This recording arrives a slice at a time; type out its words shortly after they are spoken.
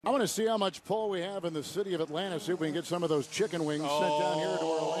I want to see how much pull we have in the city of Atlanta. See if we can get some of those chicken wings sent down here to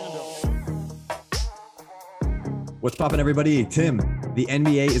Orlando. What's poppin', everybody? Tim, the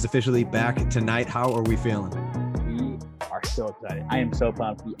NBA is officially back tonight. How are we feeling? We are so excited. I am so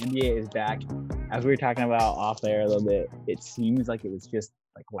pumped. The NBA is back. As we were talking about off air a little bit, it seems like it was just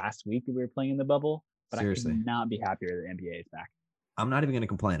like last week that we were playing in the bubble. But Seriously. I could not be happier the NBA is back. I'm not even going to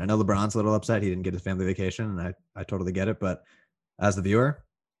complain. I know LeBron's a little upset. He didn't get his family vacation, and I totally get it. But as the viewer,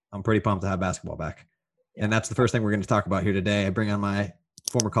 I'm pretty pumped to have basketball back. Yeah. And that's the first thing we're going to talk about here today. I bring on my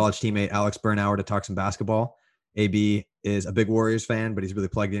former college teammate, Alex Bernauer, to talk some basketball. AB is a big Warriors fan, but he's really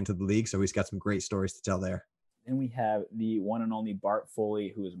plugged into the league, so he's got some great stories to tell there. Then we have the one and only Bart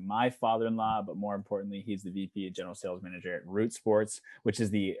Foley, who is my father-in-law, but more importantly, he's the VP and General Sales Manager at Root Sports, which is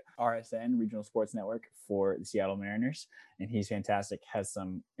the RSN, Regional Sports Network, for the Seattle Mariners. And he's fantastic, has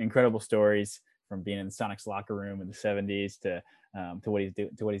some incredible stories from being in the Sonics locker room in the 70s to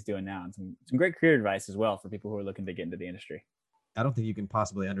what he's doing now. And some great career advice as well for people who are looking to get into the industry. I don't think you can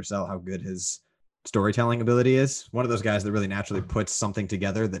possibly undersell how good his storytelling ability is. One of those guys that really naturally puts something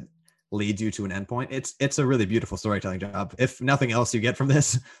together that leads you to an endpoint. It's a really beautiful storytelling job. If nothing else you get from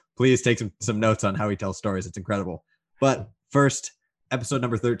this, please take some notes on how he tells stories. It's incredible. But first, episode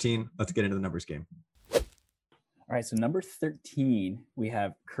number 13, let's get into the numbers game. All right, so number 13, we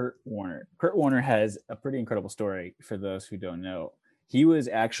have Kurt Warner. Kurt Warner has a pretty incredible story for those who don't know. He was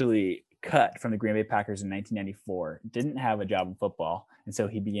actually cut from the Green Bay Packers in 1994, didn't have a job in football, and so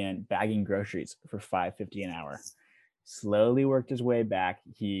he began bagging groceries for $5.50 an hour. Slowly worked his way back.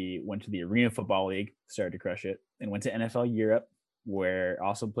 He went to the Arena Football League, started to crush it, and went to NFL Europe, where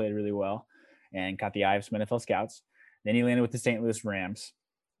also played really well and caught the eye of some NFL scouts. Then he landed with the St. Louis Rams.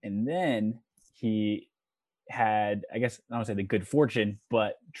 And then he had, I guess, I don't say the good fortune,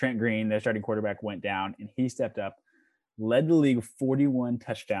 but Trent Green, their starting quarterback, went down, and he stepped up, led the league with 41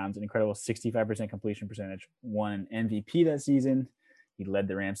 touchdowns, an incredible 65% completion percentage, won an MVP that season. He led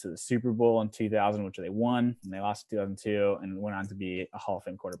the Rams to the Super Bowl in 2000, which they won, and they lost in 2002, and went on to be a Hall of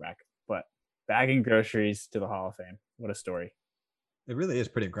Fame quarterback. But bagging groceries to the Hall of Fame, what a story. It really is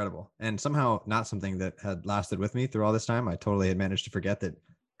pretty incredible, and somehow not something that had lasted with me through all this time. I totally had managed to forget that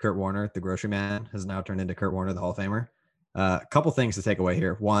Kurt Warner, the grocery man, has now turned into Kurt Warner, the Hall of Famer. A couple things to take away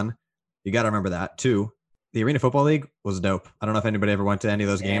here. One, you got to remember that. Two, the Arena Football League was dope. I don't know if anybody ever went to any of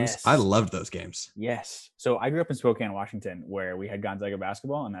those games. I loved those games. Yes. So I grew up in Spokane, Washington, where we had Gonzaga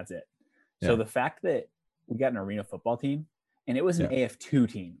basketball, and that's it. Yeah. So the fact that we got an Arena Football team, and it was an AF2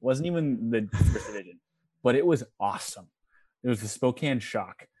 team. It wasn't even the first division, but it was awesome. It was the Spokane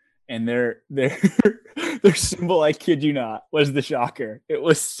Shock, and their symbol, I kid you not, was the Shocker. It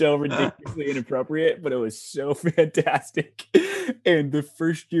was so ridiculously inappropriate, but it was so fantastic. And the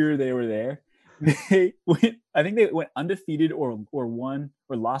first year they were there, they went undefeated or won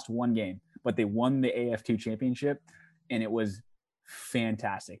or lost one game, but they won the AF2 championship, and it was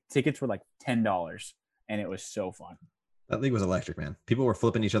fantastic. Tickets were like $10, and it was so fun. That league was electric, man. People were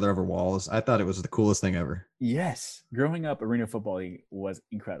flipping each other over walls. I thought it was the coolest thing ever. Yes. Growing up, Arena Football League was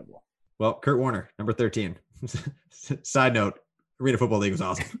incredible. Well, Kurt Warner, number 13. Side note, Arena Football League was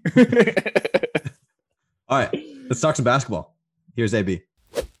awesome. All right, let's talk some basketball. Here's AB.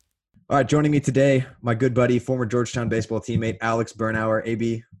 All right, joining me today, my good buddy, former Georgetown baseball teammate, Alex Bernauer.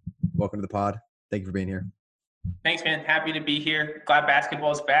 AB, welcome to the pod. Thank you for being here. Thanks, man. Happy to be here. Glad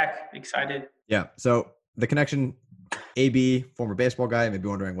basketball is back. Excited. Yeah, so the connection, AB, former baseball guy, maybe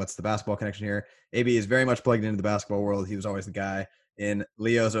wondering what's the basketball connection here. AB is very much plugged into the basketball world. He was always the guy in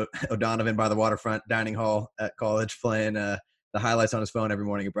Leo's O'Donovan by the waterfront dining hall at college, playing the highlights on his phone every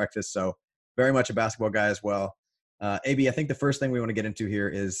morning at breakfast. So very much a basketball guy as well. AB, I think the first thing we want to get into here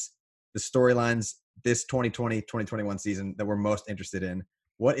is the storylines this 2020-2021 season that we're most interested in.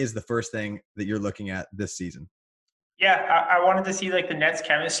 What is the first thing that you're looking at this season? Yeah, I wanted to see like the Nets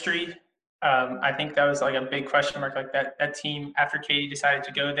chemistry. I think that was like a big question mark, like that team after Katie decided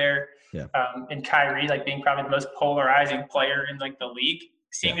to go there. Yeah. And Kyrie like being probably the most polarizing player in like the league,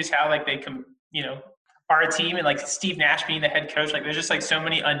 seeing just how like they are a team, and like Steve Nash being the head coach. Like there's just like so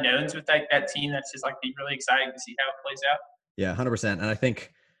many unknowns with that team. That's just like be really exciting to see how it plays out. Yeah, 100%. And I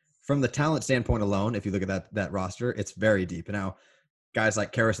think from the talent standpoint alone, if you look at that roster, it's very deep. And now guys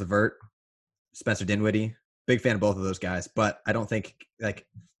like Karis LeVert, Spencer Dinwiddie, big fan of both of those guys. But I don't think they're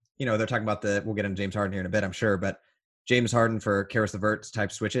talking about we'll get into James Harden here in a bit, I'm sure. But James Harden for Karis LeVert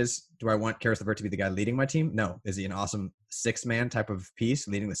type switches. Do I want Karis LeVert to be the guy leading my team? No. Is he an awesome six-man type of piece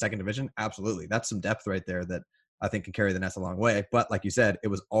leading the second division? Absolutely. That's some depth right there that I think can carry the Nets a long way. But like you said, it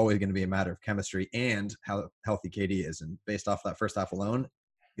was always going to be a matter of chemistry and how healthy KD is. And based off that first half alone,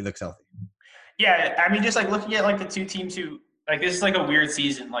 he looks healthy. Yeah, I mean, just like looking at like the two teams who Like this is like a weird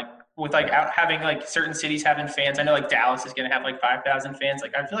season. Like with like out having like certain cities having fans. I know like Dallas is going to have like 5,000 fans.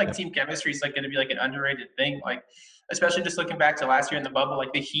 Like I feel like Yep. team chemistry is like going to be like an underrated thing. Like especially just looking back to last year in the bubble,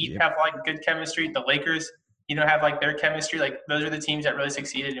 like the Heat Yep. have like good chemistry. The Lakers, have like their chemistry. Like those are the teams that really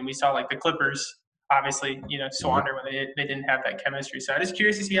succeeded. And we saw like the Clippers, obviously, Yep. squander when they didn't have that chemistry. So I'm just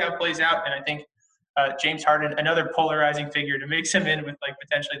curious to see how it plays out. And I think James Harden, another polarizing figure to mix him in with like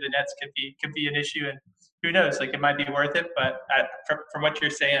potentially the Nets could be an issue. And who knows? Like it might be worth it, but from what you're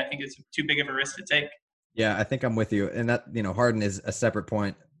saying, I think it's too big of a risk to take. Yeah, I think I'm with you. And that, Harden is a separate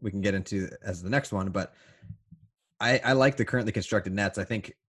point we can get into as the next one. But I like the currently constructed Nets. I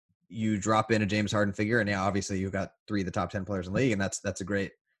think you drop in a James Harden figure, and yeah, obviously you've got 3 of the top 10 players in the league, and that's a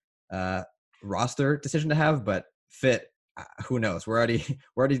great roster decision to have. But fit, who knows? We're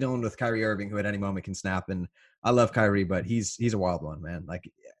already dealing with Kyrie Irving, who at any moment can snap. And I love Kyrie, but he's a wild one, man.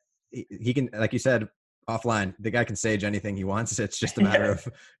 Like he can, like you said offline, the guy can sage anything he wants. It's just a matter of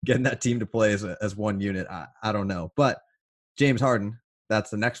getting that team to play as one unit. I don't know, but James Harden, that's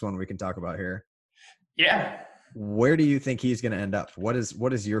the next one we can talk about here. Yeah. Where do you think he's going to end up? What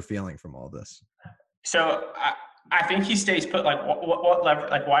is your feeling from all this? So I think he stays put. Like what lever?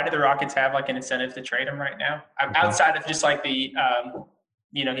 Like why do the Rockets have like an incentive to trade him right now? Outside of just like the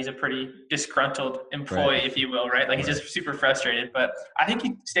he's a pretty disgruntled employee, Right. if you will, right? Like he's just super frustrated. But I think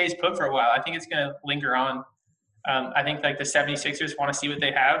he stays put for a while. I think it's going to linger on. I think like the 76ers want to see what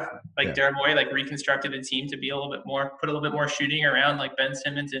they have. Like Daryl Morey like reconstructed the team to be put a little bit more shooting around like Ben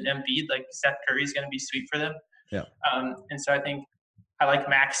Simmons and Embiid. Like Seth Curry's going to be sweet for them. Yeah. And so I think I like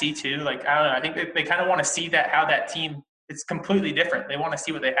Maxey too. Like I don't know. I think they kind of want to see how that team. It's completely different. They want to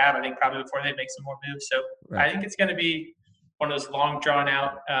see what they have. I think probably before they make some more moves. So Right. I think it's going to be one of those long drawn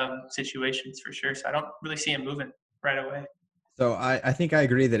out situations for sure. So I don't really see him moving right away. So I think I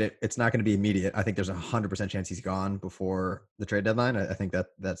agree that it's not going to be immediate. I think there's 100% chance he's gone before the trade deadline. I think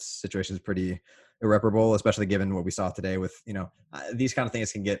that situation is pretty irreparable, especially given what we saw today with, these kind of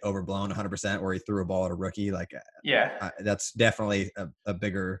things can get overblown 100% where he threw a ball at a rookie. Like, that's definitely a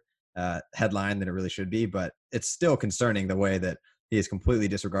bigger headline than it really should be, but it's still concerning the way that he has completely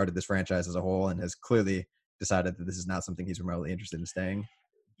disregarded this franchise as a whole and has clearly decided that this is not something he's remotely interested in staying.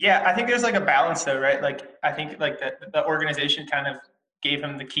 Yeah, I think there's like a balance though, right? Like I think like the organization kind of gave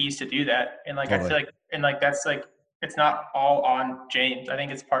him the keys to do that. And like Totally. I feel like that's like it's not all on James. I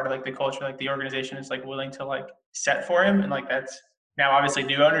think it's part of like the culture, like the organization is like willing to like set for him. And like that's now obviously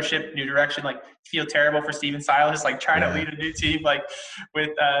new ownership, new direction. Like feel terrible for Steven Silas, like trying to lead a new team like with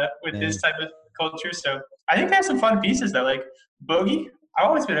this type of culture. So I think they have some fun pieces though. Like Bogey, I've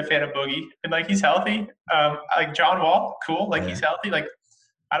always been a fan of Bogey. And like he's healthy. Like John Wall, cool. Like he's healthy. Like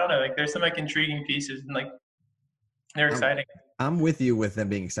I don't know, like there's some like intriguing pieces and like they're exciting. I'm with you with them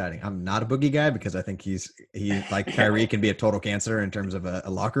being exciting. I'm not a Boogie guy because I think he like Kyrie can be a total cancer in terms of a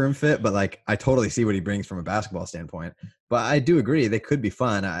locker room fit, but like I totally see what he brings from a basketball standpoint. But I do agree they could be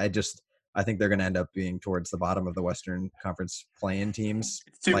fun. I think they're going to end up being towards the bottom of the Western Conference play-in teams,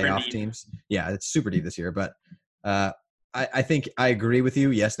 playoff teams. Yeah, it's super deep this year, but I think I agree with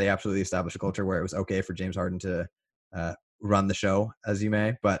you. Yes, they absolutely established a culture where it was okay for James Harden to run the show as you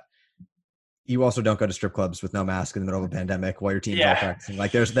may, but you also don't go to strip clubs with no mask in the middle of a pandemic while your team's all practicing.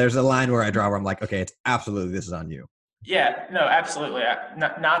 Like there's a line where I draw where I'm like, okay, it's absolutely, this is on you. Yeah, no, absolutely.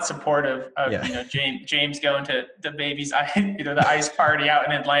 Not supportive of James going to the baby's the ice party out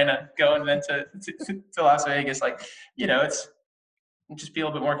in Atlanta, going then to Las Vegas. Like it's just be a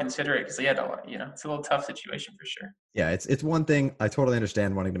little bit more considerate because it's a little tough situation for sure. Yeah, it's one thing. I totally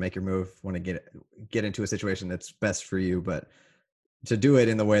understand wanting to make your move, want to get into a situation that's best for you, but to do it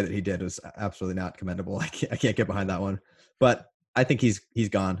in the way that he did was absolutely not commendable. I can't get behind that one. But I think he's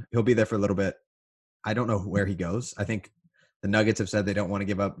gone. He'll be there for a little bit. I don't know where he goes. I think the Nuggets have said they don't want to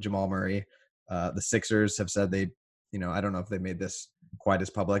give up Jamal Murray. The Sixers have said they, I don't know if they made this quite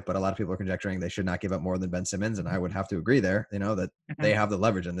as public, but a lot of people are conjecturing they should not give up more than Ben Simmons, and I would have to agree there. That they have the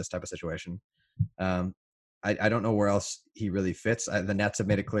leverage in this type of situation. I don't know where else he really fits. The Nets have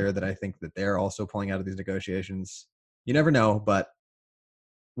made it clear that I think that they're also pulling out of these negotiations. You never know, but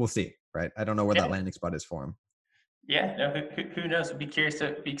we'll see, right? I don't know where that landing spot is for him. Yeah, no, who knows? I'd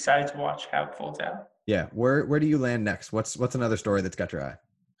be excited to watch how it folds out. Yeah, where do you land next? What's another story that's got your eye?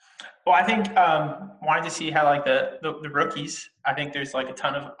 Well, I think wanted to see how like the rookies. I think there's like a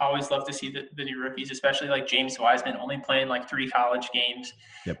ton of. Always love to see the new rookies, especially like James Wiseman, only playing like 3 college games,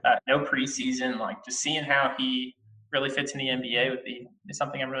 no preseason. Like just seeing how he really fits in the NBA is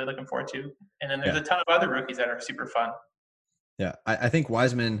something I'm really looking forward to. And then there's a ton of other rookies that are super fun. Yeah, I think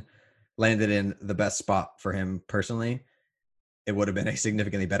Wiseman landed in the best spot for him personally. it would have been a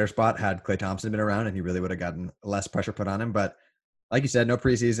significantly better spot had Klay Thompson been around, and he really would have gotten less pressure put on him. But like you said, no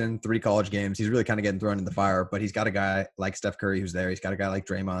preseason, 3 college games. He's really kind of getting thrown in the fire, but he's got a guy like Steph Curry who's there. He's got a guy like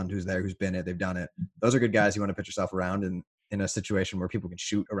Draymond who's there, who's been it. They've done it. Those are good guys you want to put yourself around in a situation where people can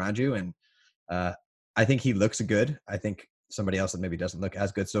shoot around you. And I think he looks good. I think somebody else that maybe doesn't look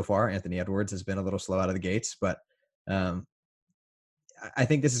as good so far, Anthony Edwards, has been a little slow out of the gates, but I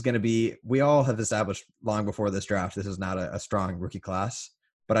think this is going to be, we all have established long before this draft, this is not a strong rookie class,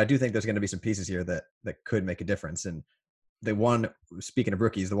 but I do think there's going to be some pieces here that could make a difference. And the one, speaking of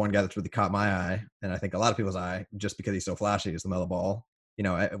rookies, the one guy that's really caught my eye, and I think a lot of people's eye, just because he's so flashy, is LaMelo Ball. You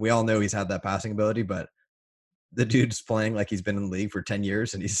know, we all know he's had that passing ability, but the dude's playing like he's been in the league for 10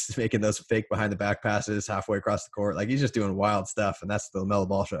 years, and he's making those fake behind the back passes halfway across the court. Like, he's just doing wild stuff, and that's the LaMelo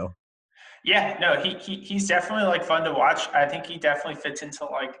Ball show. Yeah, no, he's definitely like fun to watch. I think he definitely fits into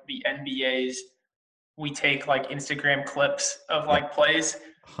like the NBA's, we take like Instagram clips of like plays,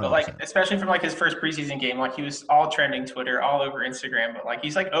 100%. but like especially from like his first preseason game, like he was all trending Twitter, all over Instagram, but like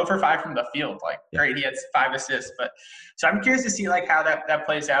he's like 0 for 5 from the field. Like great, he had 5 assists, but so I'm curious to see like how that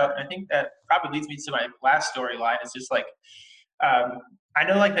plays out. And I think that probably leads me to my last storyline is just like I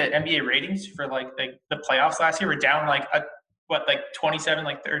know like the NBA ratings for like the playoffs last year were down like 27,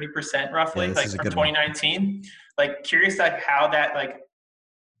 like 30% roughly, like from 2019. Like curious like how that like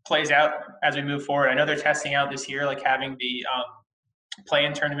plays out as we move forward. I know they're testing out this year, like having the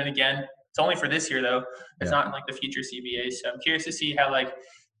play-in tournament again. It's only for this year though. It's not in like the future CBAs. So I'm curious to see how like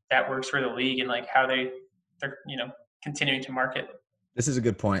that works for the league and like how they're continuing to market. This is a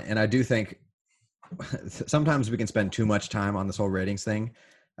good point. And I do think sometimes we can spend too much time on this whole ratings thing.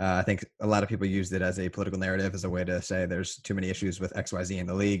 I think a lot of people used it as a political narrative, as a way to say there's too many issues with XYZ in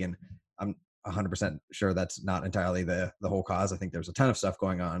the league. And I'm 100% sure that's not entirely the whole cause. I think there's a ton of stuff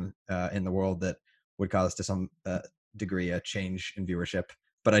going on in the world that would cause to some degree a change in viewership.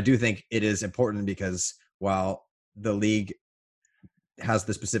 But I do think it is important because while the league has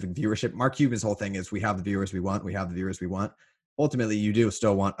the specific viewership, Mark Cuban's whole thing is we have the viewers we want. Ultimately, you do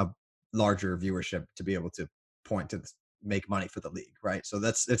still want a larger viewership to be able to point to this, make money for the league, right? So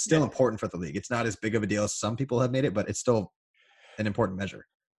it's still important for the league. It's not as big of a deal as some people have made it, but it's still an important measure.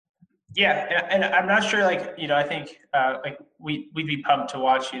 Yeah, and I'm not sure, like, I think like we'd be pumped to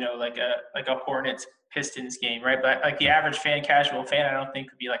watch, like a Hornets Pistons game, right? But like the average fan, casual fan, I don't think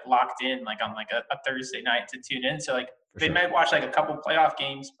would be like locked in like on like a Thursday night to tune in. So like they might watch like a couple playoff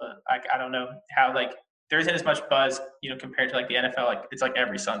games, but like I don't know how like there isn't as much buzz, compared to like the NFL. Like it's like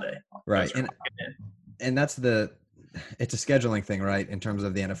every Sunday, right? And that's it's a scheduling thing, right? In terms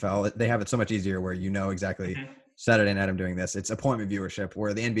of the NFL, they have it so much easier where exactly Saturday night I'm doing this. It's appointment viewership,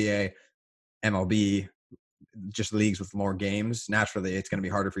 where the NBA, MLB, just leagues with more games, naturally it's going to be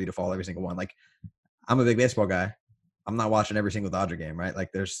harder for you to follow every single one. Like I'm a big baseball guy. I'm not watching every single Dodger game, right?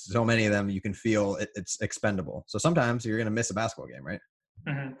 Like there's so many of them, you can feel it's expendable. So sometimes you're going to miss a basketball game, right?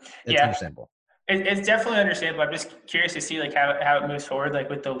 Mm-hmm. It's understandable. It's definitely understandable. I'm just curious to see like how it moves forward, like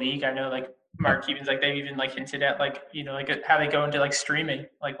with the league. I know like Mark Cuban's like they've even like hinted at like like how they go into like streaming.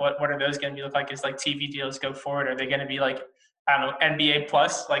 Like what are those going to be look like as like TV deals go forward? Are they going to be like I don't know NBA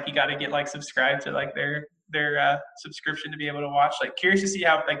Plus? Like you got to get like subscribed to like their subscription to be able to watch. Like curious to see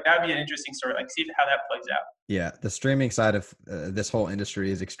how like that would be an interesting story. Like see how that plays out. Yeah, the streaming side of this whole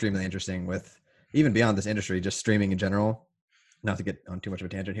industry is extremely interesting. With even beyond this industry, just streaming in general. Not to get on too much of a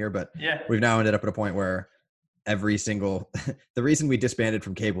tangent here, but we've now ended up at a point where every single the reason we disbanded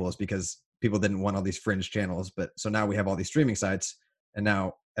from cable is because people didn't want all these fringe channels. But so now we have all these streaming sites, and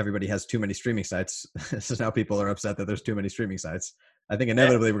now everybody has too many streaming sites. So now people are upset that there's too many streaming sites. I think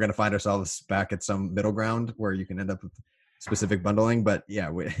inevitably we're going to find ourselves back at some middle ground where you can end up with specific bundling. But yeah,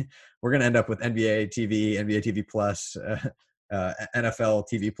 we're going to end up with NBA TV Plus, NFL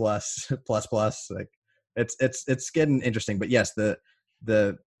TV plus. Like it's getting interesting. But yes,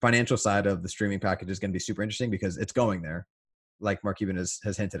 the financial side of the streaming package is going to be super interesting because it's going there. Like Mark Cuban has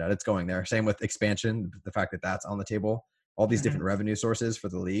hinted at, it's going there. Same with expansion, the fact that that's on the table, all these different revenue sources for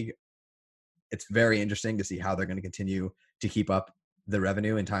the league. It's very interesting to see how they're going to continue to keep up the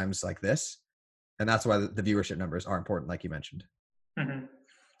revenue in times like this. And that's why the viewership numbers are important, like you mentioned. Mm-hmm.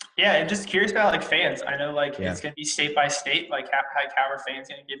 Yeah, and just curious about like fans. I know like it's going to be state by state, like how are fans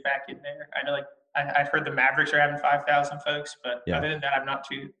going to get back in there? I know like I've heard the Mavericks are having 5,000 folks, but other than that, I'm not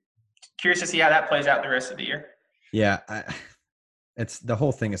too curious to see how that plays out the rest of the year. Yeah, it's the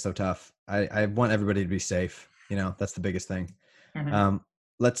whole thing is so tough. I want everybody to be safe. That's the biggest thing. Mm-hmm.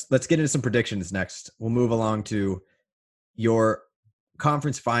 Let's get into some predictions next. We'll move along to your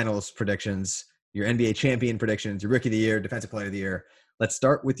conference finals predictions. your NBA champion predictions, your rookie of the year, defensive player of the year. Let's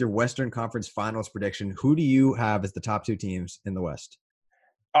start with your Western Conference Finals prediction. Who do you have as the top 2 teams in the West?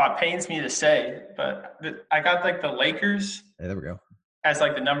 Oh, it pains me to say, but I got like the Lakers Hey, there we go. as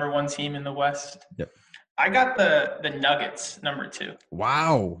like the number 1 team in the West. Yep. I got the Nuggets number 2.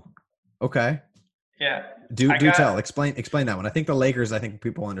 Wow. Okay. Yeah. Do tell. Explain that one. I think the Lakers,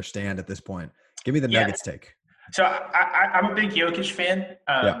 people understand at this point. Give me the Nuggets take. So I'm a big Jokic fan.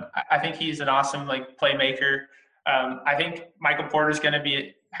 I think he's an awesome like playmaker. I think Michael Porter's going to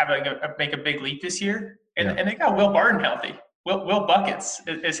make a big leap this year, and they got Will Barton healthy. Will Buckets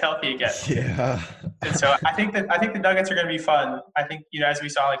is healthy again. Yeah. And so I think the Nuggets are going to be fun. I think as we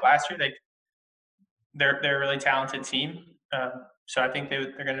saw like last year, they're a really talented team. So I think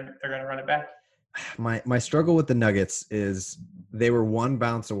they're going to run it back. My struggle with the Nuggets is they were one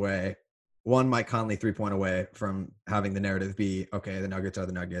bounce away, one Mike Conley 3-point away from having the narrative be, okay, the Nuggets are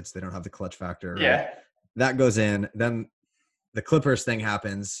the Nuggets. They don't have the clutch factor. Right? Yeah. That goes in. Then the Clippers thing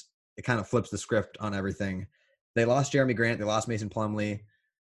happens. It kind of flips the script on everything. They lost Jeremy Grant. They lost Mason Plumlee.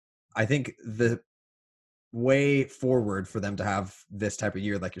 I think the way forward for them to have this type of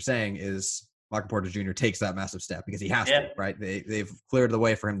year, like you're saying, is Michael Porter Jr. takes that massive step because he has to, right? They've cleared the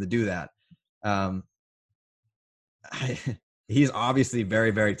way for him to do that. He's obviously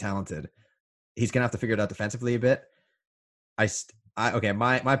very, very talented. He's gonna have to figure it out defensively a bit.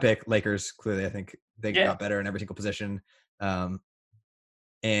 My pick, Lakers. Clearly, I think they got better in every single position.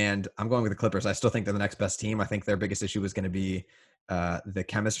 And I'm going with the Clippers. I still think they're the next best team. I think their biggest issue was going to be the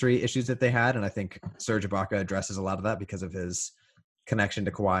chemistry issues that they had, and I think Serge Ibaka addresses a lot of that because of his connection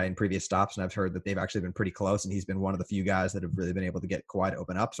to Kawhi in previous stops. And I've heard that they've actually been pretty close, and he's been one of the few guys that have really been able to get Kawhi to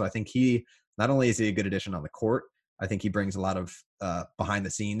open up. So I think he not only is he a good addition on the court, I think he brings a lot of behind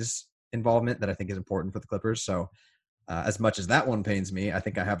the scenes involvement that I think is important for the Clippers. So as much as that one pains me, I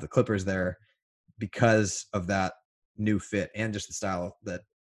think I have the Clippers there because of that new fit and just the style that,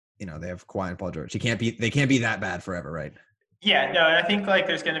 they have Kawhi and Paul George. They can't be that bad forever, right? Yeah, no, and I think like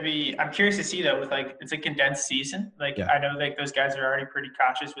there's going to be. I'm curious to see though with like it's a condensed season. Like I know like those guys are already pretty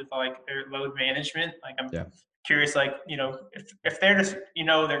cautious with like their load management. Like I'm curious, like if they're just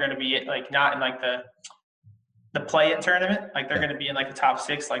they're going to be like not in like the play-in tournament. Like they're going to be in like the top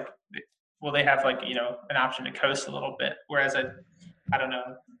 6. Like will they have like an option to coast a little bit? Whereas I don't know.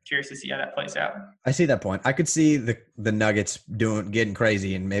 Curious to see how that plays out. I see that point. I could see the Nuggets getting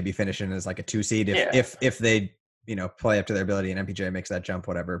crazy and maybe finishing as like a 2 seed if they play up to their ability and MPJ makes that jump,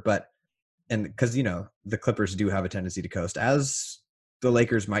 whatever. But because the Clippers do have a tendency to coast, as the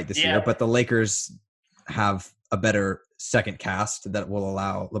Lakers might this year. But the Lakers have a better second cast that will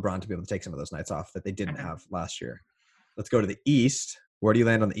allow LeBron to be able to take some of those nights off that they didn't have last year. Let's go to the East. Where do you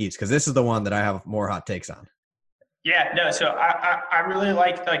land on the East? Because this is the one that I have more hot takes on. Yeah, no. So I really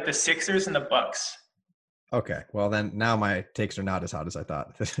like the Sixers and the Bucks. Okay, well then now my takes are not as hot as I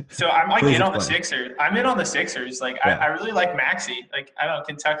thought. So I'm like in on the Sixers. I'm in on the Sixers. Like I really like Maxey. Like I don't know,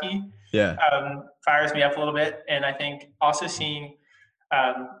 Kentucky. Fires me up a little bit, and I think also seeing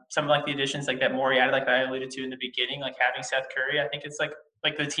some like the additions like that Moriarty, like I alluded to in the beginning, like having Seth Curry. I think it's like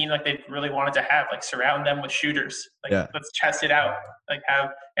the team like they really wanted to have, like surround them with shooters. Like let's test it out. Like have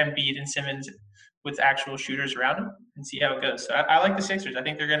Embiid and Simmons with actual shooters around him and see how it goes. So I like the Sixers. I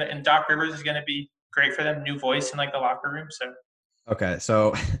think they're gonna, and Doc Rivers is gonna be great for them. New voice in like the locker room. So okay,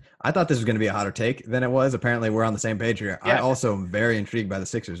 so I thought this was going to be a hotter take than it was. Apparently, we're on the same page here. I also am very intrigued by the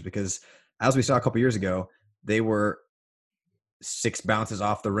Sixers because, as we saw a couple years ago, they were 6 bounces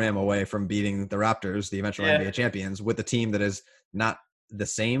off the rim away from beating the Raptors, the eventual NBA champions, with a team that is not the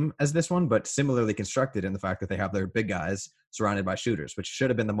same as this one, but similarly constructed in the fact that they have their big guys surrounded by shooters, which should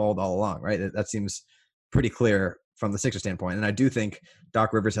have been the mold all along, right? That seems pretty clear from the Sixers standpoint. And I do think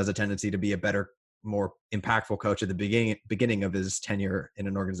Doc Rivers has a tendency to be a better, more impactful coach at the beginning of his tenure in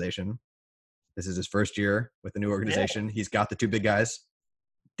an organization. This is his first year with the new organization. He's got the 2 big guys.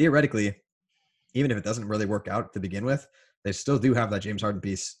 Theoretically, even if it doesn't really work out to begin with, they still do have that James Harden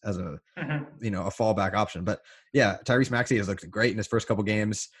piece as a a fallback option. But Tyrese Maxey has looked great in his first couple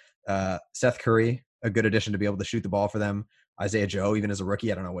games. Seth Curry, a good addition to be able to shoot the ball for them. Isaiah Joe, even as a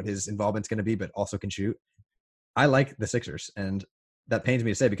rookie, I don't know what his involvement's going to be, but also can shoot. I like the Sixers, and that pains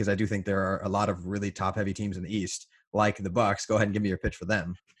me to say because I do think there are a lot of really top-heavy teams in the East, like the Bucks. Go ahead and give me your pitch for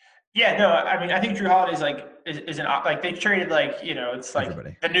them. Yeah, no, I mean, I think Drew Holiday's is an like they traded it's like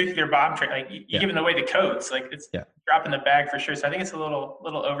everybody. The nuclear bomb trade. Like you giving away the codes, like it's dropping the bag for sure. So I think it's a little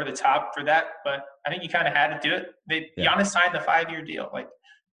over the top for that, but I think you kind of had to do it. Giannis signed the 5-year deal. Like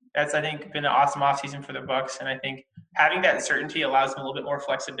that's I think been an awesome offseason for the Bucks, and I think having that certainty allows them a little bit more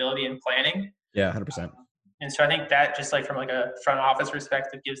flexibility in planning. Yeah, 100%. And so I think that just like from like a front office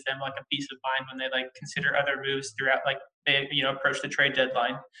perspective gives them like a peace of mind when they like consider other moves throughout, like they, approach the trade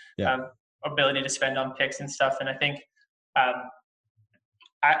deadline, Yeah. Ability to spend on picks and stuff. And I think,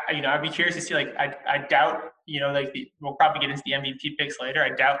 I'd be curious to see, like, I doubt, we'll probably get into the MVP picks later. I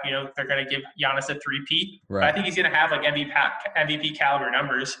doubt, they're going to give Giannis a three-peat. Right. But I think he's going to have like MVP caliber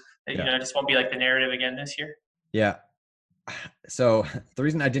numbers that, just won't be like the narrative again this year. Yeah. So the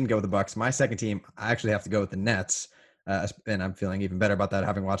reason I didn't go with the Bucks, my second team, I actually have to go with the Nets. And I'm feeling even better about that,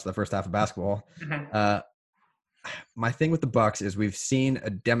 having watched the first half of basketball. Mm-hmm. My thing with the Bucks is we've seen a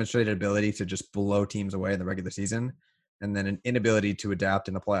demonstrated ability to just blow teams away in the regular season, and then an inability to adapt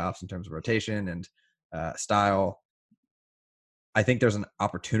in the playoffs in terms of rotation and style. I think there's an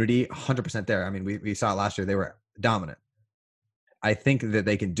opportunity 100% there. I mean, we saw it last year. They were dominant. I think that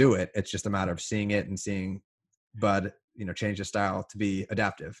they can do it. It's just a matter of seeing it and seeing Bud, change his style to be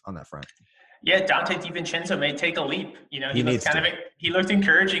adaptive on that front. Yeah, Dante DiVincenzo may take a leap. He looked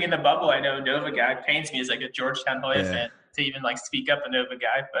encouraging in the bubble. I know Nova guy pains me as like a Georgetown Hoya fan to even like speak up a Nova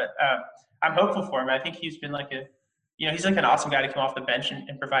guy, but I'm hopeful for him. I think he's been like he's like an awesome guy to come off the bench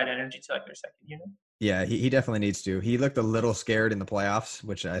and provide energy to like their second unit. Yeah, he definitely needs to. He looked a little scared in the playoffs,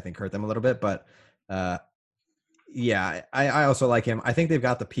 which I think hurt them a little bit, but I also like him. I think they've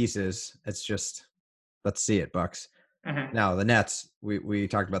got the pieces. It's just, let's see it, Bucks. Mm-hmm. Now, the Nets, we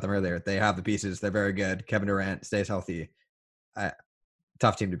talked about them earlier. They have the pieces. They're very good. Kevin Durant stays healthy.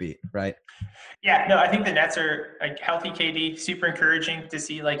 Tough team to beat, right? Yeah, no, I think the Nets are like healthy KD, super encouraging to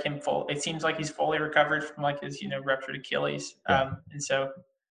see like him full. It seems like he's fully recovered from like his, ruptured Achilles. Yeah. And so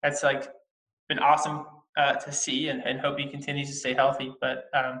that's like been awesome to see and hope he continues to stay healthy. But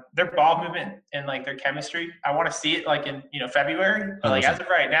their ball movement and like their chemistry, I want to see it like in, February. But like 100%. as of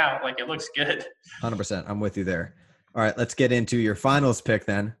right now, like it looks good. 100%. I'm with you there. All right, let's get into your finals pick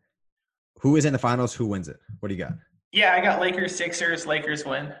then. Who is in the finals? Who wins it? What do you got? Yeah, I got Lakers, Sixers. Lakers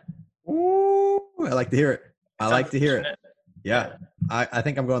win. Ooh, I like to hear it. I like to hear it. Yeah. I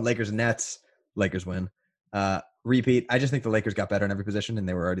think I'm going Lakers, Nets. Lakers win. Repeat. I just think the Lakers got better in every position, and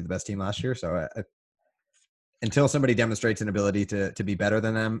they were already the best team last year. So until somebody demonstrates an ability to be better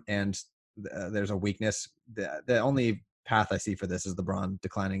than them, and there's a weakness, the only path I see for this is LeBron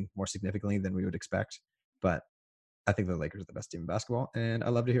declining more significantly than we would expect. But I think the Lakers are the best team in basketball, and I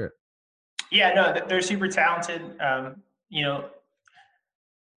love to hear it. Yeah, no, they're super talented.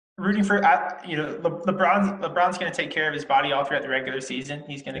 Rooting for, LeBron's going to take care of his body all throughout the regular season.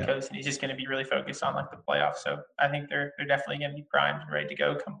 He's going to coast, and he's just going to be really focused on like the playoffs. So I think they're definitely going to be primed and ready to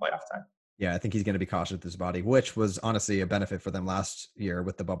go come playoff time. Yeah, I think he's going to be cautious with his body, which was honestly a benefit for them last year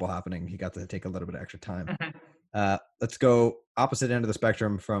with the bubble happening. He got to take a little bit of extra time. Mm-hmm. Let's go opposite end of the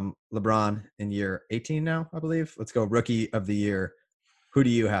spectrum from LeBron in year 18 now, I believe. Let's go Rookie of the Year. Who do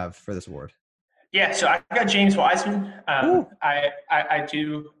you have for this award? Yeah, so I got James Wiseman. I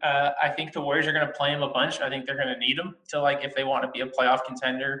do. I think the Warriors are going to play him a bunch. I think they're going to need him to like if they want to be a playoff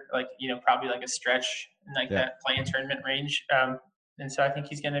contender, like probably like a stretch in like that play-in tournament range. And so I think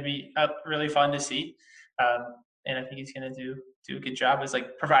he's going to be really fun to see. And I think he's going to do a good job as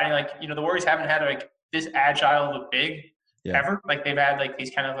like providing like the Warriors haven't had like this agile of a big ever. Like they've had like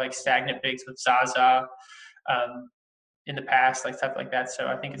these kind of like stagnant bigs with Zaza. In the past, like stuff like that. So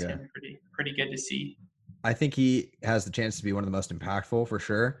I think it's going to be pretty good to see. I think he has the chance to be one of the most impactful for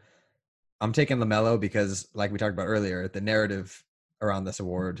sure. I'm taking LaMelo because like we talked about earlier, the narrative around this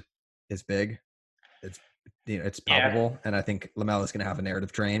award is big. It's palpable. And I think LaMelo is going to have a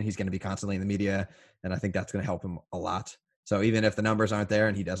narrative train. He's going to be constantly in the media. And I think that's going to help him a lot. So even if the numbers aren't there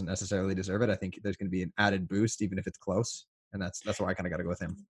and he doesn't necessarily deserve it, I think there's going to be an added boost, even if it's close. And that's why I kind of got to go with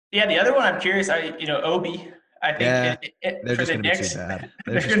him. Yeah. The other one I'm curious, Obi, I think they're just going to be too bad.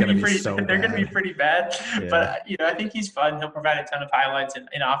 They're going to be pretty bad. Yeah. But I think he's fun. He'll provide a ton of highlights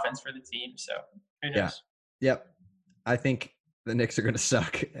in offense for the team. So who knows? Yeah. Yep. I think the Knicks are going to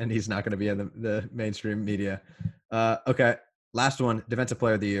suck, and he's not going to be in the mainstream media. Okay. Last one, Defensive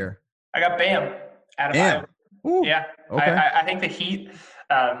Player of the Year. I got Bam out of Iowa. Ooh, yeah. Okay. I think the Heat.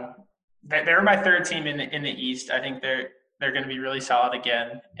 They're my third team in the East. I think they're going to be really solid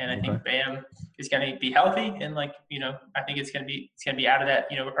again, and I think Bam is going to be healthy, and I think it's going to be out of that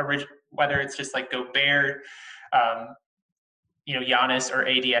whether it's just like Gobert, Giannis or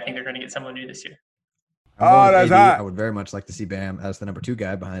AD. I think they're going to get someone new this year. That's hot. I would very much like to see Bam as the number 2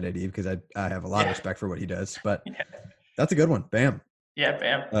 guy behind AD because I have a lot of respect for what he does. But that's a good one, Bam. Yeah,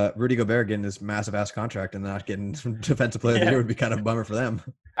 Bam. Rudy Gobert getting this massive ass contract and not getting Defensive Player of the Year would be kind of a bummer for them.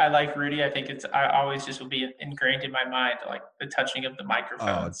 I like Rudy. I think I always just will be ingrained in my mind, like the touching of the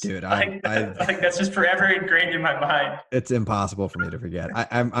microphones. Oh, dude, like that's just forever ingrained in my mind. It's impossible for me to forget.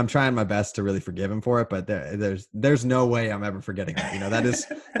 I'm trying my best to really forgive him for it, but there's no way I'm ever forgetting that. You know,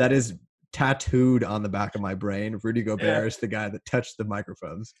 that is tattooed on the back of my brain. Rudy Gobert is the guy that touched the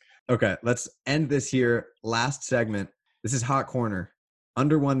microphones. Okay, let's end this here. Last segment. This is Hot Corner.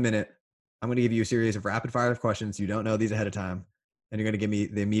 Under 1 minute. I'm going to give you a series of rapid fire questions. You don't know these ahead of time. And you're going to give me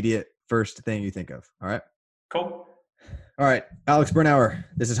the immediate first thing you think of. All right? Cool. All right. Alex Bernauer,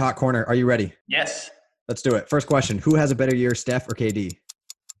 this is Hot Corner. Are you ready? Yes. Let's do it. First question. Who has a better year, Steph or KD?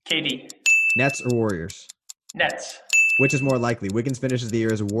 KD. Nets or Warriors? Nets. Which is more likely? Wiggins finishes the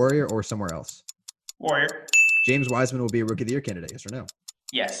year as a Warrior or somewhere else? Warrior. James Wiseman will be a Rookie of the Year candidate, yes or no?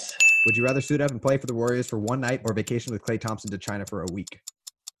 Yes. Would you rather suit up and play for the Warriors for one night or vacation with Klay Thompson to China for a week?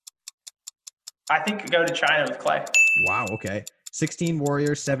 I think go to China with Klay. Wow, okay. 16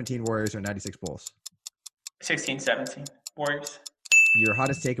 Warriors, 17 Warriors, or 96 Bulls? 16, 17 Warriors. Your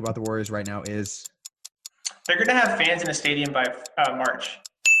hottest take about the Warriors right now is? They're going to have fans in the stadium by March.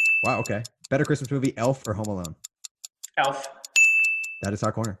 Wow, okay. Better Christmas movie, Elf or Home Alone? Elf. That is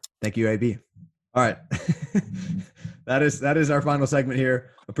Hot Corner. Thank you, AB. All right. That is our final segment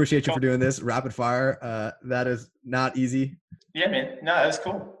here. Appreciate you for doing this. Rapid fire. That is not easy. Yeah, man. No, that was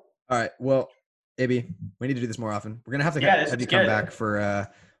cool. All right. Well, AB, we need to do this more often. We're gonna have to have you come back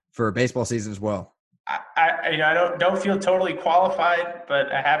for baseball season as well. I don't feel totally qualified,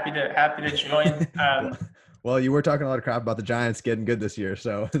 but happy to join. Well, you were talking a lot of crap about the Giants getting good this year,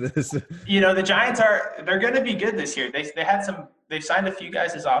 so this. The Giants they're going to be good this year. They've signed a few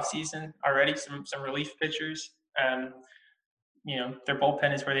guys this offseason already, some relief pitchers. Their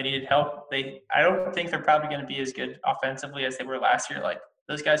bullpen is where they needed help. I don't think they're probably going to be as good offensively as they were last year. Like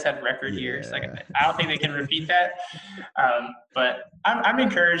those guys had record years. Like I don't think they can repeat that. But I'm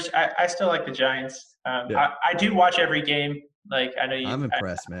encouraged. I still like the Giants. I do watch every game. Like I know you. I'm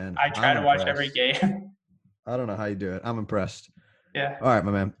impressed, man. I try to watch every game. I don't know how you do it. I'm impressed. Yeah. All right,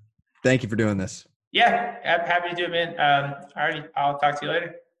 my man. Thank you for doing this. Yeah, I'm happy to do it, man. Alrighty, I'll talk to you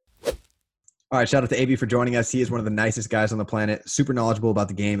later. All right, shout out to AB for joining us. He is one of the nicest guys on the planet, super knowledgeable about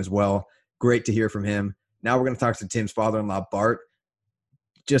the game as well. Great to hear from him. Now we're going to talk to Tim's father-in-law, Bart.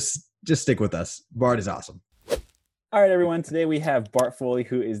 Just stick with us. Bart is awesome. All right, everyone. Today we have Bart Foley,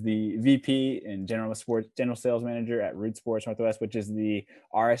 who is the VP and General Sales Manager at Root Sports Northwest, which is the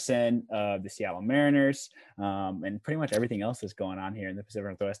RSN of the Seattle Mariners, and pretty much everything else that's going on here in the Pacific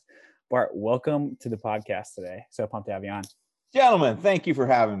Northwest. Bart, welcome to the podcast today. So pumped to have you on. Gentlemen, thank you for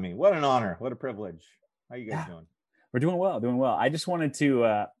having me. What an honor. What a privilege. How you guys doing? We're doing well. I just wanted to,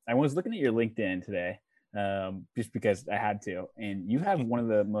 I was looking at your LinkedIn today, just because I had to, and you have one of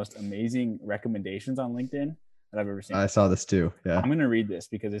the most amazing recommendations on LinkedIn that I've ever seen. I saw this too. Yeah. I'm going to read this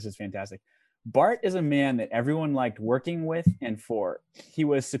because this is fantastic. Bart is a man that everyone liked working with and for. He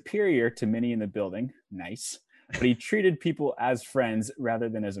was superior to many in the building. Nice. But he treated people as friends rather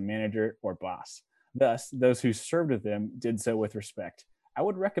than as a manager or boss. Thus, those who served with him did so with respect. I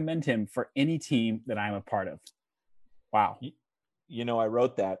would recommend him for any team that I'm a part of. Wow. I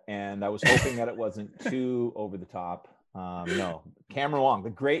wrote that, and I was hoping that it wasn't too over the top. No, Cameron Wong, the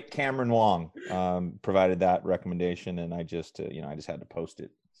great Cameron Wong, provided that recommendation, and I just had to post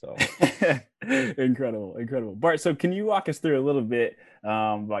it. So incredible. Bart, so can you walk us through a little bit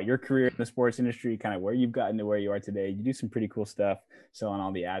about your career in the sports industry, kind of where you've gotten to where you are today? You do some pretty cool stuff selling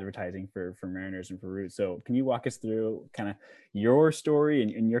all the advertising for Mariners and for Root. So can you walk us through kind of your story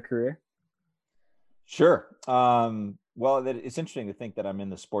and your career? Sure. Well, it's interesting to think that I'm in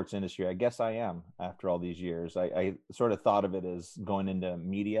the sports industry. I guess I am after all these years. I sort of thought of it as going into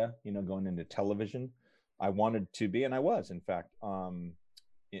media, going into television. I wanted to be, and I was, in fact,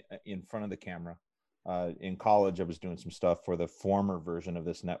 in front of the camera. In college, I was doing some stuff for the former version of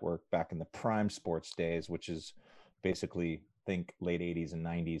this network back in the Prime Sports days, which is basically, think late 80s and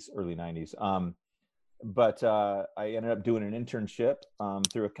 90s, early 90s. But I ended up doing an internship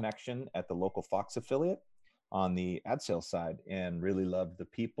through a connection at the local Fox affiliate on the ad sales side, and really loved the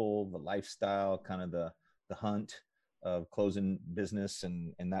people, the lifestyle, kind of the hunt of closing business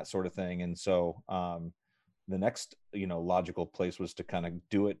and that sort of thing. And so the next, logical place was to kind of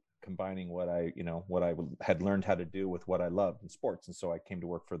do it, combining what I had learned how to do with what I loved in sports. And so I came to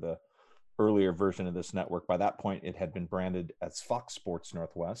work for the earlier version of this network. By that point, it had been branded as Fox Sports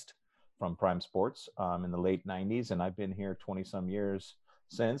Northwest from Prime Sports in the late 90s. And I've been here 20 some years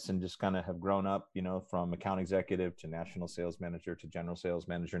since, and just kind of have grown up, from account executive to national sales manager to general sales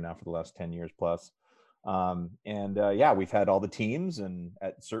manager now for the last 10 years plus. We've had all the teams, and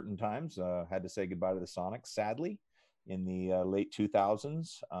at certain times had to say goodbye to the Sonics, sadly. in the late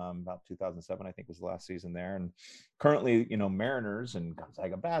 2000s, about 2007, I think was the last season there. And currently, Mariners and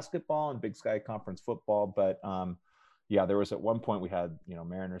Gonzaga basketball and Big Sky Conference football. But yeah, there was at one point we had,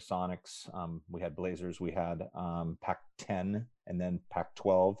 Mariners, Sonics, we had Blazers, we had Pac-10 and then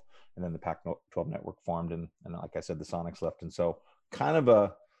Pac-12, and then the Pac-12 network formed. And like I said, the Sonics left. And so kind of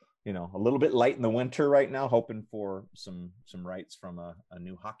a little bit light in the winter right now, hoping for some rights from a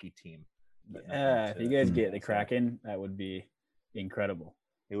new hockey team. Yeah, if you guys get the Kraken, that would be incredible.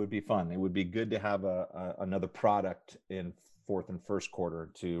 It would be fun. It would be good to have another product in fourth and first quarter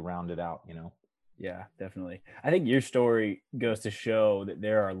to round it out, Yeah, definitely. I think your story goes to show that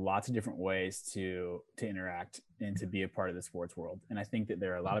there are lots of different ways to interact and to be a part of the sports world. And I think that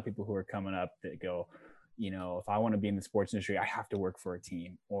there are a lot of people who are coming up that go, if I want to be in the sports industry, I have to work for a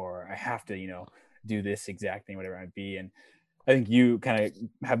team, or I have to, do this exact thing, whatever it might be. And I think you kind of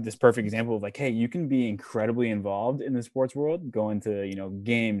have this perfect example of like, hey, you can be incredibly involved in the sports world, going to,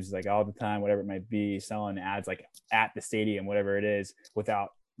 games like all the time, whatever it might be, selling ads like at the stadium, whatever it is, without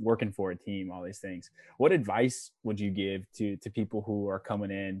working for a team, all these things. What advice would you give to people who are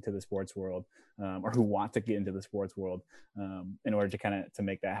coming into the sports world or who want to get into the sports world in order to to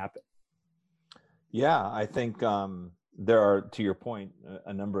make that happen? Yeah, I think there are, to your point,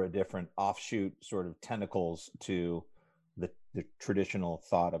 a number of different offshoot sort of tentacles to the traditional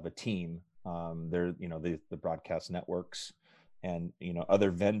thought of a team. There, the broadcast networks and,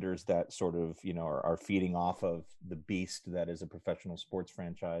 other vendors that sort of, are feeding off of the beast that is a professional sports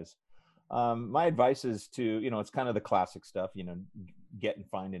franchise. My advice is to, it's kind of the classic stuff, get and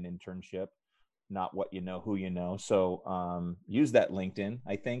find an internship, not what you know, who you know. So use that LinkedIn.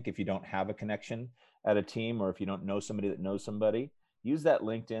 I think if you don't have a connection at a team, or if you don't know somebody that knows somebody, use that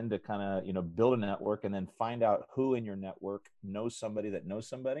LinkedIn to kind of, build a network, and then find out who in your network knows somebody that knows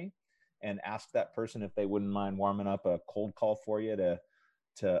somebody, and ask that person if they wouldn't mind warming up a cold call for you to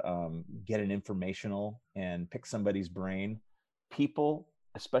get an informational and pick somebody's brain. People,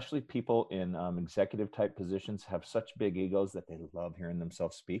 especially people in executive type positions, have such big egos that they love hearing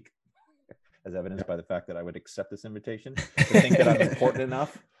themselves speak, as evidenced by the fact that I would accept this invitation, to think that I'm important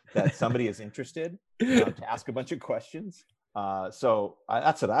enough that somebody is interested to ask a bunch of questions. So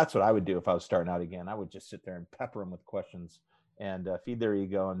that's what I would do if I was starting out again. I would just sit there and pepper them with questions and feed their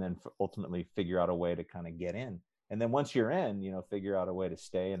ego, and then ultimately figure out a way to kind of get in. And then once you're in, figure out a way to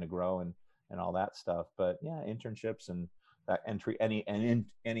stay and to grow and all that stuff. But yeah, internships and that any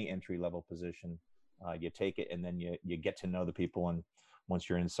entry level position, you take it, and then you get to know the people, and once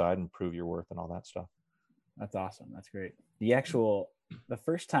you're inside, and prove your worth and all that stuff. That's awesome. That's great. The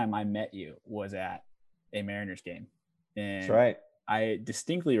first time I met you was at a Mariners game. And that's right. I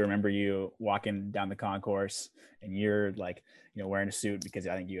distinctly remember you walking down the concourse, and you're like, wearing a suit because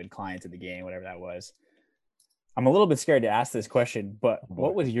I think you had clients at the game, whatever that was. I'm a little bit scared to ask this question, but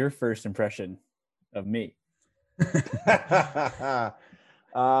what was your first impression of me? Well,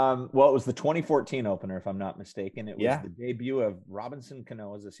 it was the 2014 opener, if I'm not mistaken. It was the debut of Robinson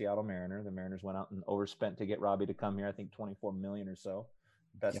Cano as a Seattle Mariner. The Mariners went out and overspent to get Robbie to come here. I think $24 million or so.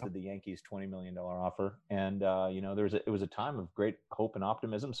 Bested the Yankees' $20 million offer. And, it was a time of great hope and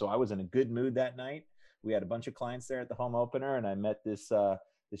optimism. So I was in a good mood that night. We had a bunch of clients there at the home opener, and I met this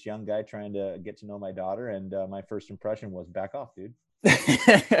young guy trying to get to know my daughter. And my first impression was, back off, dude.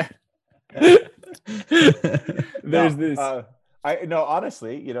 There's this. I know,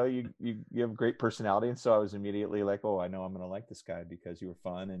 honestly, you have great personality. And so I was immediately like, oh, I know I'm going to like this guy because you were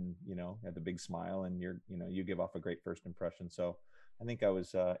fun and, had the big smile, and you give off a great first impression. So I think I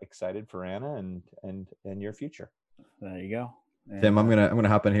was excited for Anna and your future. There you go. And, Tim, I'm gonna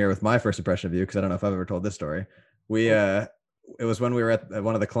hop in here with my first impression of you, because I don't know if I've ever told this story. It was when we were at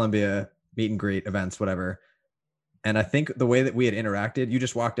one of the Columbia meet and greet events, whatever. And I think the way that we had interacted, you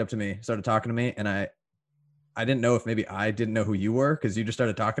just walked up to me, started talking to me, and I didn't know if maybe I didn't know who you were, because you just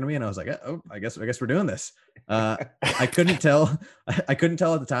started talking to me, and I was like, oh, I guess we're doing this. I couldn't tell at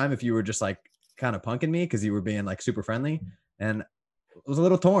the time if you were just like kind of punking me because you were being like super friendly, and it was a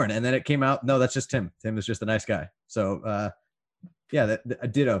little torn. And then it came out, no, that's just Tim. Tim is just a nice guy. So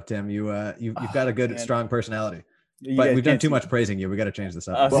ditto, Tim. You've got a good, strong personality. But we've done too much praising you. We got to change this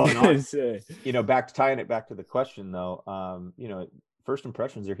up. Tying it back to the question though, first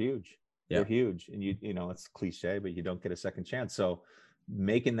impressions are huge. Yeah. They're huge, and it's cliche, but you don't get a second chance. So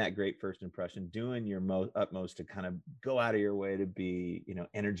making that great first impression, doing your utmost to kind of go out of your way to be,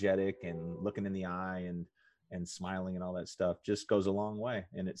 energetic and looking in the eye and smiling and all that stuff just goes a long way,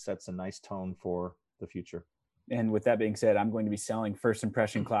 and it sets a nice tone for the future. And with that being said, I'm going to be selling first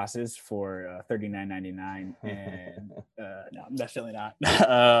impression classes for $39.99. And no, definitely not.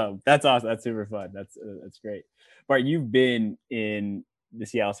 That's awesome. That's super fun. That's great. Bart, you've been in the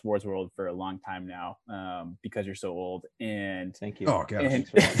Seattle sports world for a long time now, because you're so old. And thank you. Oh gosh. And,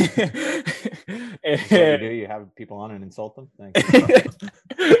 what you do, you have people on and insult them. Thanks.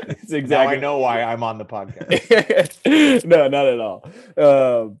 It's exactly. Now I know why I'm on the podcast. No, not at all.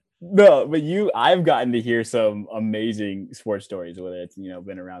 No, but I've gotten to hear some amazing sports stories, whether it's,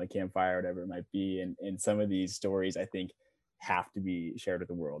 been around the campfire, or whatever it might be. And some of these stories, I think, have to be shared with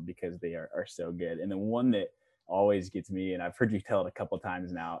the world because they are so good. And the one that always gets me, and I've heard you tell it a couple of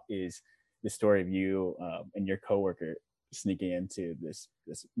times now, is the story of you and your coworker sneaking into this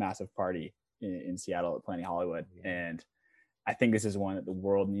massive party in Seattle at Planet Hollywood. Yeah. And I think this is one that the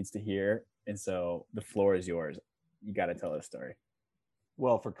world needs to hear. And so the floor is yours. You got to tell this story.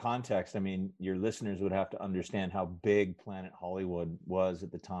 Well, for context, I mean, your listeners would have to understand how big Planet Hollywood was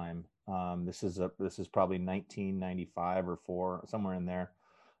at the time. This is probably 1995 or 4, somewhere in there.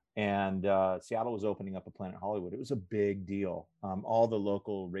 And Seattle was opening up a Planet Hollywood. It was a big deal. All the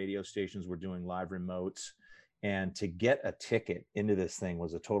local radio stations were doing live remotes, and to get a ticket into this thing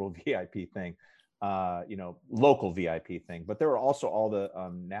was a total VIP thing, local VIP thing. But there were also all the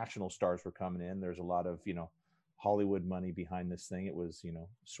national stars were coming in. There's a lot of, Hollywood money behind this thing. It was,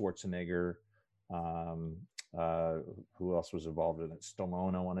 Schwarzenegger. Who else was involved in it?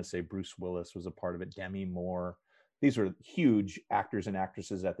 Stallone, I want to say. Bruce Willis was a part of it. Demi Moore. These were huge actors and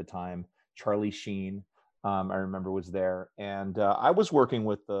actresses at the time. Charlie Sheen, I remember, was there. And I was working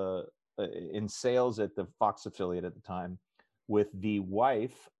with in sales at the Fox affiliate at the time with the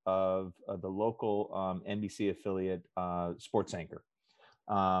wife of the local NBC affiliate sports anchor.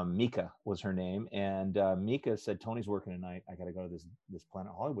 Mika was her name. And Mika said, Tony's working tonight. I got to go to this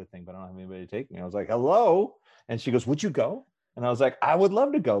Planet Hollywood thing, but I don't have anybody to take me. I was like, hello. And she goes, would you go? And I was like, I would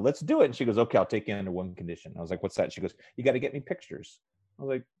love to go. Let's do it. And she goes, okay, I'll take you under one condition. I was like, what's that? She goes, you got to get me pictures. I was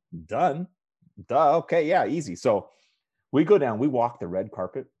like, done. Duh. Okay. Yeah. Easy. So we go down, we walk the red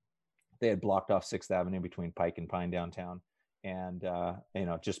carpet. They had blocked off 6th Avenue between Pike and Pine downtown. And,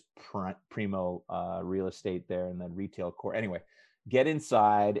 just primo real estate there, and then retail core. Anyway, get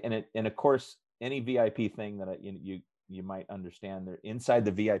inside. And of course, any VIP thing that you might understand, there inside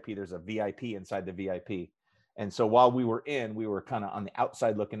the VIP, there's a VIP inside the VIP. And so while we were kind of on the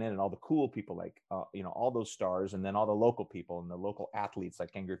outside looking in, and all the cool people, like, all those stars, and then all the local people and the local athletes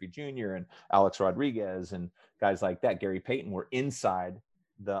like Ken Griffey Jr. and Alex Rodriguez and guys like that, Gary Payton, were inside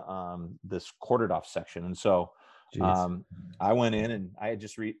this quartered off section. And so I went in, and I had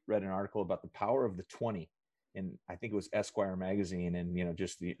just read an article about the power of the 20. And I think it was Esquire magazine, and,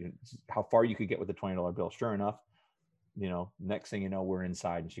 just how far you could get with the $20 bill. Sure enough, next thing you know, we're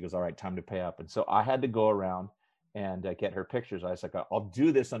inside, and she goes, all right, time to pay up. And so I had to go around and get her pictures. I was like, I'll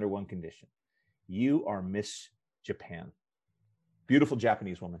do this under one condition. You are Miss Japan. Beautiful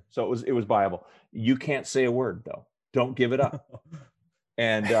Japanese woman. So it was viable. You can't say a word, though. Don't give it up.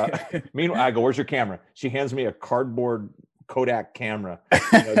 And meanwhile, I go, where's your camera? She hands me a cardboard Kodak camera,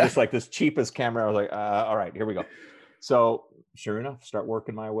 just like this cheapest camera. I was like, all right, here we go. So sure enough, start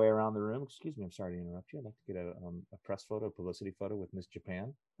working my way around the room. Excuse me, I'm sorry to interrupt you. I'd like to get a press photo, a publicity photo with Miss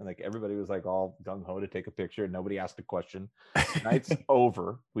Japan. And like everybody was like all gung ho to take a picture. Nobody asked a question. Night's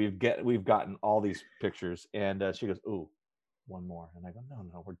over. We've gotten all these pictures, and she goes, "Ooh, one more." And I go,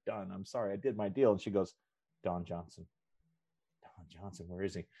 "No, we're done. I'm sorry, I did my deal." And she goes, "Don Johnson. Don Johnson, where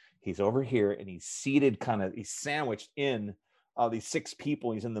is he? He's over here, and he's seated, he's sandwiched in these 6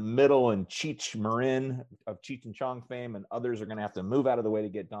 people. He's in the middle, and Cheech Marin of Cheech and Chong fame and others are going to have to move out of the way to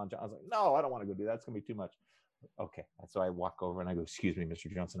get Don Johnson." I was like, no, I don't want to go do that. It's going to be too much. Okay. So I walk over and I go, "Excuse me,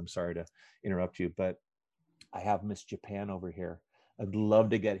 Mr. Johnson, I'm sorry to interrupt you, but I have Miss Japan over here. I'd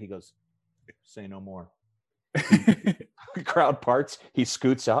love to get," he goes, "Say no more." Crowd parts. He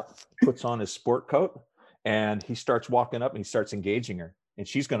scoots up, puts on his sport coat, and he starts walking up, and he starts engaging her, and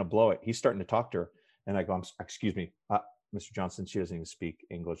she's going to blow it. He's starting to talk to her. And I go, "Excuse me, Mr. Johnson, she doesn't even speak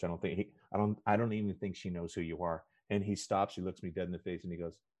English. I don't even think she knows who you are." And he stops, he looks me dead in the face, and he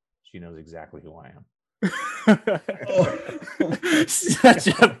goes, "She knows exactly who I am." Such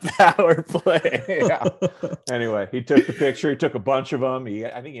a power play. Yeah. Anyway, he took the picture. He took a bunch of them.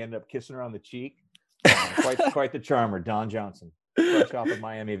 I think he ended up kissing her on the cheek. Quite the charmer, Don Johnson. Fresh off of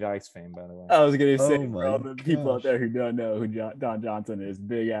Miami Vice fame, by the way. I was going to say, for all the people out there who don't know who Don Johnson is,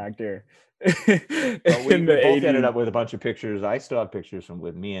 big actor. But we both ended up with a bunch of pictures. I still have pictures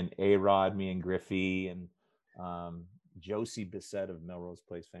with me and A-Rod, me and Griffey, and Josie Bissett of Melrose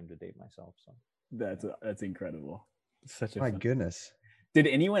Place fame, to date myself. So that's incredible. Such a my goodness. Did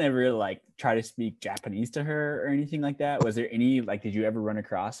anyone ever like try to speak Japanese to her or anything like that? Was there any like, did you ever run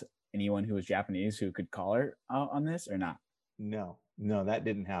across anyone who was Japanese who could call her out on this or not? No, that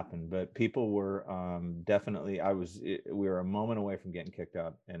didn't happen. But people were definitely. We were a moment away from getting kicked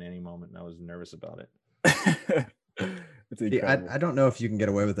out at any moment, and I was nervous about it. See, I don't know if you can get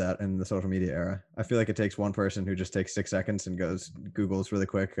away with that in the social media era. I feel like it takes one person who just takes 6 seconds and Googles really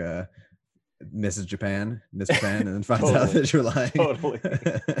quick, Miss Japan, and then finds out that you're lying. Totally.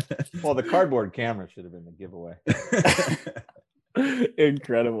 Well, the cardboard camera should have been the giveaway.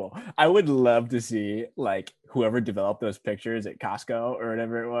 Incredible. I would love to see like whoever developed those pictures at Costco or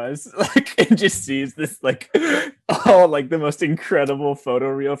whatever it was, like, and just sees this like like the most incredible photo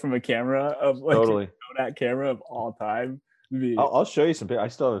reel from a camera of like totally Kodak camera of all time. I'll show you some pictures. I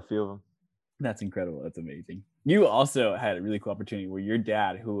still have a few of them. That's incredible. That's amazing. You also had a really cool opportunity where your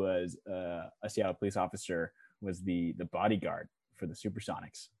dad, who was a Seattle police officer, was the bodyguard for the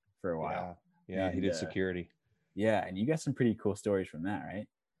Supersonics for a while. Yeah, he did security. Yeah, and you got some pretty cool stories from that, right?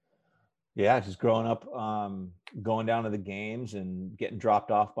 Yeah, just growing up, going down to the games and getting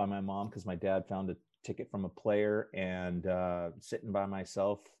dropped off by my mom because my dad found a ticket from a player, and sitting by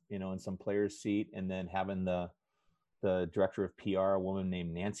myself, in some player's seat, and then having the director of PR, a woman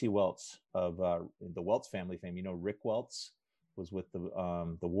named Nancy Welts of the Welts family fame. Rick Welts was with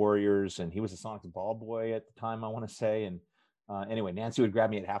the Warriors, and he was a Sonics ball boy at the time, I want to say. And anyway, Nancy would grab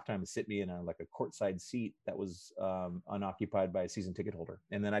me at halftime and sit me in a courtside seat that was unoccupied by a season ticket holder.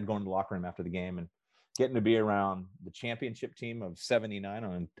 And then I'd go into the locker room after the game, and getting to be around the championship team of '79.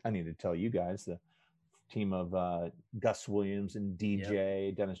 And I need to tell you guys, the team of Gus Williams and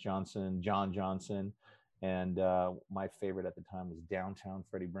DJ, Dennis Johnson, John Johnson. And my favorite at the time was Downtown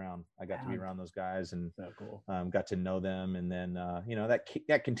Freddie Brown. I got to be around those guys and so cool. Got to know them. And then,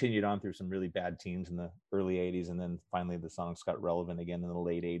 that continued on through some really bad teams in the early 80s. And then finally the Sonics got relevant again in the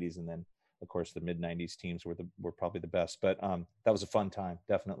late 80s. And then, of course, the mid 90s teams were probably the best. But that was a fun time.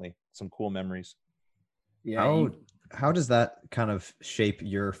 Definitely some cool memories. Yeah. How does that kind of shape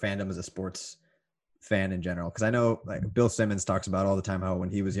your fandom as a sports fan in general? Because I know like Bill Simmons talks about all the time how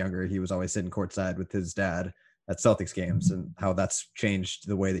when he was younger he was always sitting courtside with his dad at Celtics games, and how that's changed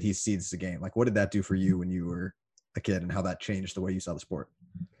the way that he sees the game. Like, what did that do for you when you were a kid, and how that changed the way you saw the sport?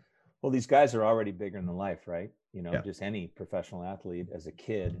 Well, these guys are already bigger than life, right? Just any professional athlete as a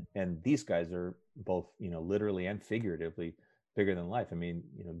kid, and these guys are both literally and figuratively bigger than life. I mean,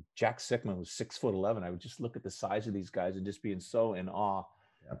 Jack Sickman was 6'11". I would just look at the size of these guys and just being so in awe.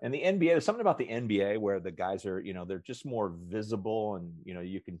 And the NBA, there's something about the NBA where the guys are, they're just more visible, and,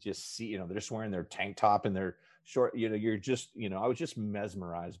 you can just see, they're just wearing their tank top and their short, you're just, I was just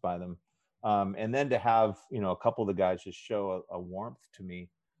mesmerized by them. And then to have, a couple of the guys just show a warmth to me,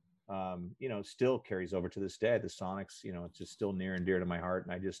 still carries over to this day. The Sonics, it's just still near and dear to my heart.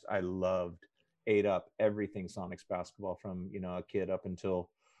 And I ate up everything Sonics basketball from, a kid up until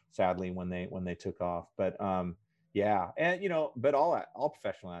sadly when they took off. But, yeah. And, but all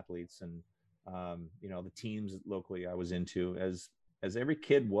professional athletes and, the teams locally I was into, as every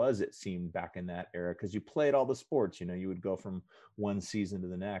kid was, it seemed, back in that era, because you played all the sports, you would go from one season to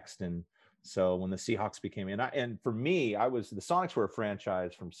the next. And so when the Seahawks became and for me, the Sonics were a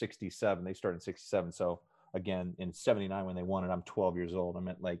franchise from 67. They started in 67. So again, in 79, when they won it, I'm 12 years old. I'm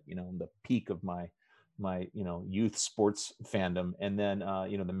at the peak of my youth sports fandom. And then,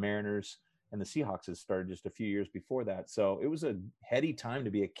 the Mariners and the Seahawks had started just a few years before that. So it was a heady time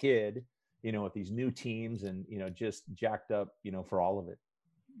to be a kid, with these new teams and, just jacked up, for all of it.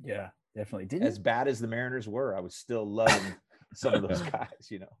 Yeah, definitely. As bad as the Mariners were, I was still loving some of those guys,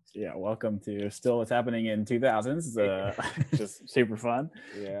 Yeah, welcome to still what's happening in 2000s. Just super fun.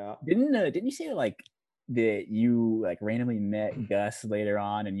 Yeah. Didn't you say that you randomly met Gus later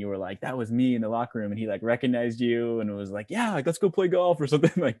on, and you were like, that was me in the locker room, and he recognized you and was like, yeah, let's go play golf or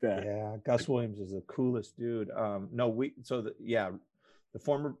something like that? Yeah, Gus Williams is the coolest dude. The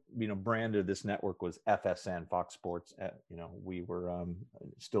former brand of this network was FSN, Fox Sports. We were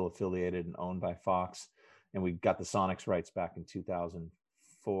still affiliated and owned by Fox, and we got the Sonics rights back in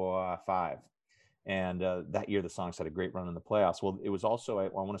 2004-05. And that year the Sonics had a great run in the playoffs. Well, it was also, I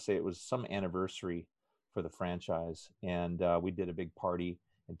want to say it was some anniversary for the franchise, and we did a big party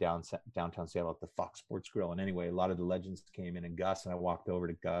in downtown Seattle at the Fox Sports Grill. And anyway, a lot of the legends came in, and Gus, and I walked over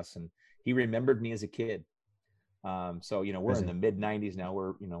to Gus, and he remembered me as a kid. So we're in the mid 90s now.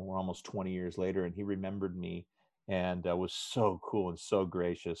 We're almost 20 years later, and he remembered me, and was so cool and so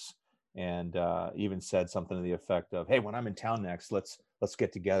gracious, and even said something to the effect of, "Hey, when I'm in town next, let's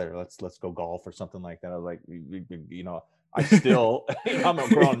get together. Let's go golf or something like that." I was like, I still, I'm a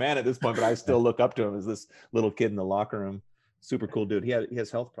grown man at this point, but I still look up to him as this little kid in the locker room. Super cool dude. He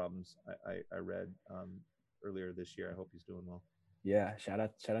has health problems. I read earlier this year. I hope he's doing well. Yeah, shout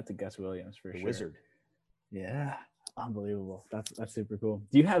out to Gus Williams for sure. Wizard. Yeah, unbelievable. That's super cool.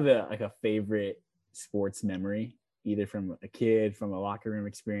 Do you have a favorite sports memory, either from a kid, from a locker room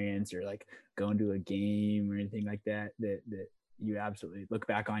experience, or like going to a game or anything like that you absolutely look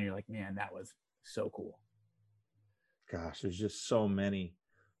back on? You're like, man, that was so cool. Gosh, there's just so many.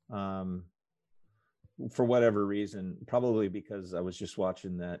 For whatever reason, probably because I was just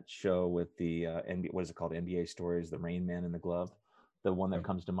watching that show with the what is it called? NBA Stories, the Rain Man in the Glove. The one that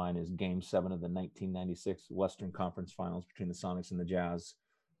comes to mind is Game 7 of the 1996 Western Conference Finals between the Sonics and the Jazz.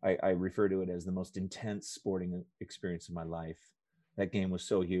 I refer to it as the most intense sporting experience of my life. That game was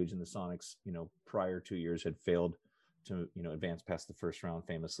so huge, and the Sonics, prior 2 years had failed to, advance past the first round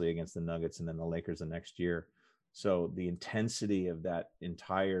famously against the Nuggets and then the Lakers the next year. So the intensity of that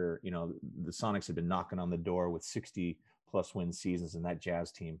entire, the Sonics had been knocking on the door with 60 plus win seasons, and that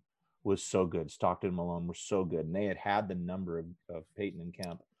Jazz team was so good. Stockton and Malone were so good, and they had the number of Peyton and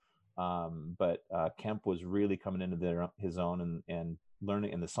Kemp. But Kemp was really coming into his own and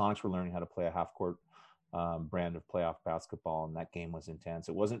learning, and the Sonics were learning how to play a half court brand of playoff basketball. And that game was intense.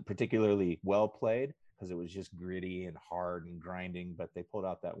 It wasn't particularly well played because it was just gritty and hard and grinding, but they pulled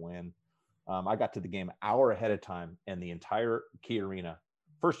out that win. I got to the game an hour ahead of time, and the entire Key Arena,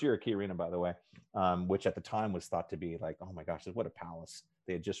 first year of Key Arena, by the way, which at the time was thought to be like, oh my gosh, what a palace.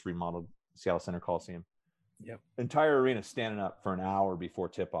 They had just remodeled Seattle Center Coliseum. Yep. Entire arena standing up for an hour before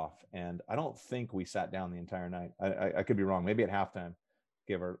tip-off. And I don't think we sat down the entire night. I could be wrong. Maybe at halftime,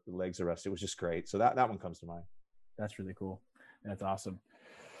 gave our legs a rest. It was just great. So that one comes to mind. That's really cool. That's awesome.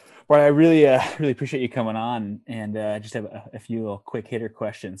 Brian, I really appreciate you coming on, and just have a few little quick hitter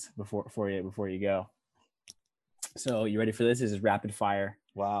questions before you go. So you ready for this? This is rapid fire.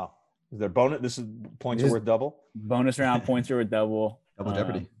 Wow. Is there bonus? This is points are worth double? Bonus round, points are worth double. Double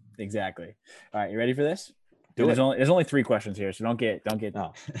jeopardy. Exactly. All right, you ready for this? There's only 3 questions here, so don't get.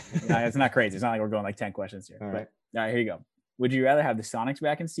 No. It's not crazy. It's not like we're going like 10 questions here. All right. All right, here you go. Would you rather have the Sonics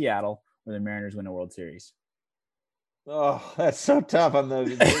back in Seattle or the Mariners win a World Series? Oh, that's so tough on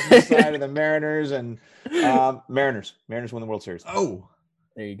the business side of the Mariners and Mariners. Mariners win the World Series. Oh,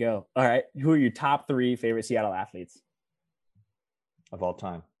 there you go. All right. Who are your top 3 favorite Seattle athletes of all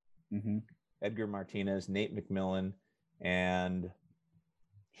time? Mm-hmm. Edgar Martinez, Nate McMillan, and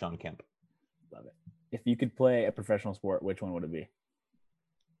Sean Kemp. Love it. If you could play a professional sport, which one would it be?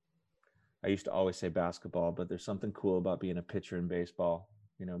 I used to always say basketball, but there's something cool about being a pitcher in baseball.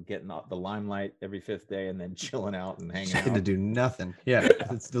 Getting out the limelight every 5th day and then chilling out and hanging out. To do nothing. Yeah,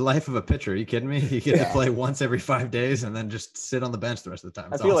 it's the life of a pitcher. Are you kidding me? You get to play once every 5 days and then just sit on the bench the rest of the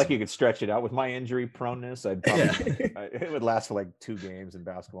time. I feel like you could stretch it out. With my injury proneness, I'd probably it would last for like 2 games in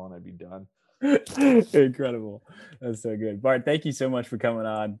basketball and I'd be done. Incredible. That's so good. Bart, thank you so much for coming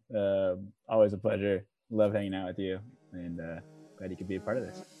on. Always a pleasure. Love hanging out with you, and glad you could be a part of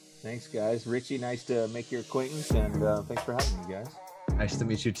this. Thanks, guys. Richie, nice to make your acquaintance, and thanks for having me, guys. Nice to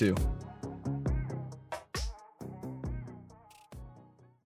meet you too.